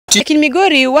Like in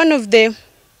Migori, one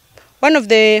of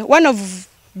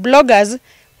bloggers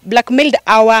blackmailed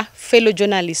our fellow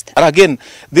journalist. And again,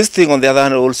 this thing on the other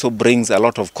hand also brings a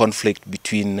lot of conflict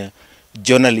between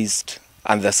journalists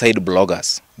and the said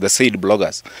bloggers,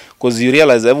 because you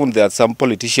realize even there are some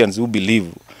politicians who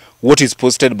believe what is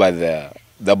posted by the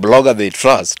blogger they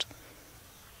trust,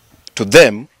 to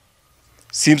them,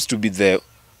 seems to be the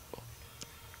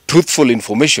truthful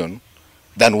information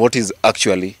than what is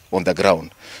actually on the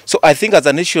ground. So I think as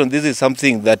a nation, this is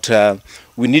something that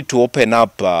we need to open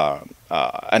up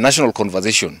a national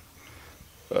conversation.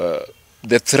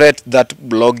 The threat that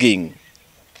blogging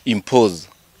impose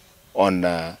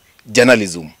on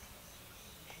journalism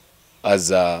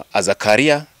as a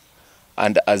career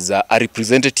and as a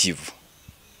representative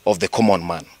of the common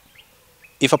man.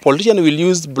 If a politician will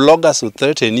use bloggers to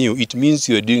threaten you, it means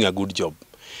you're doing a good job.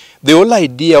 The whole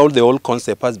idea or the whole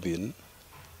concept has been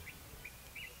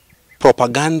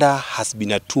propaganda has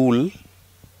been a tool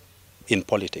in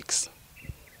politics.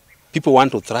 People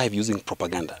want to thrive using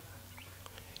propaganda.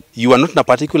 You are not in a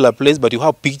particular place, but you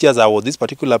have pictures of this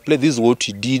particular place. This is what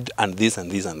you did, and this,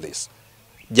 and this, and this.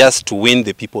 Just to win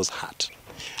the people's heart.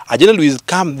 A journalist will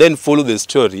come, then follow the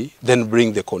story, then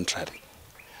bring the contrary.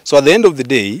 So at the end of the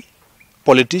day,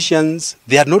 politicians,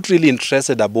 they are not really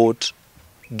interested about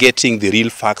getting the real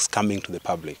facts coming to the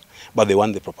public, but they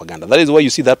want the propaganda. That is why you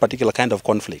see that particular kind of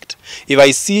conflict. If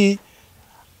I see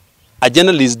a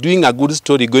journalist doing a good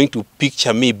story going to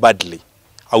picture me badly,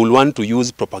 I will want to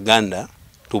use propaganda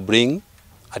to bring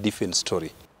a different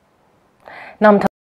story. Now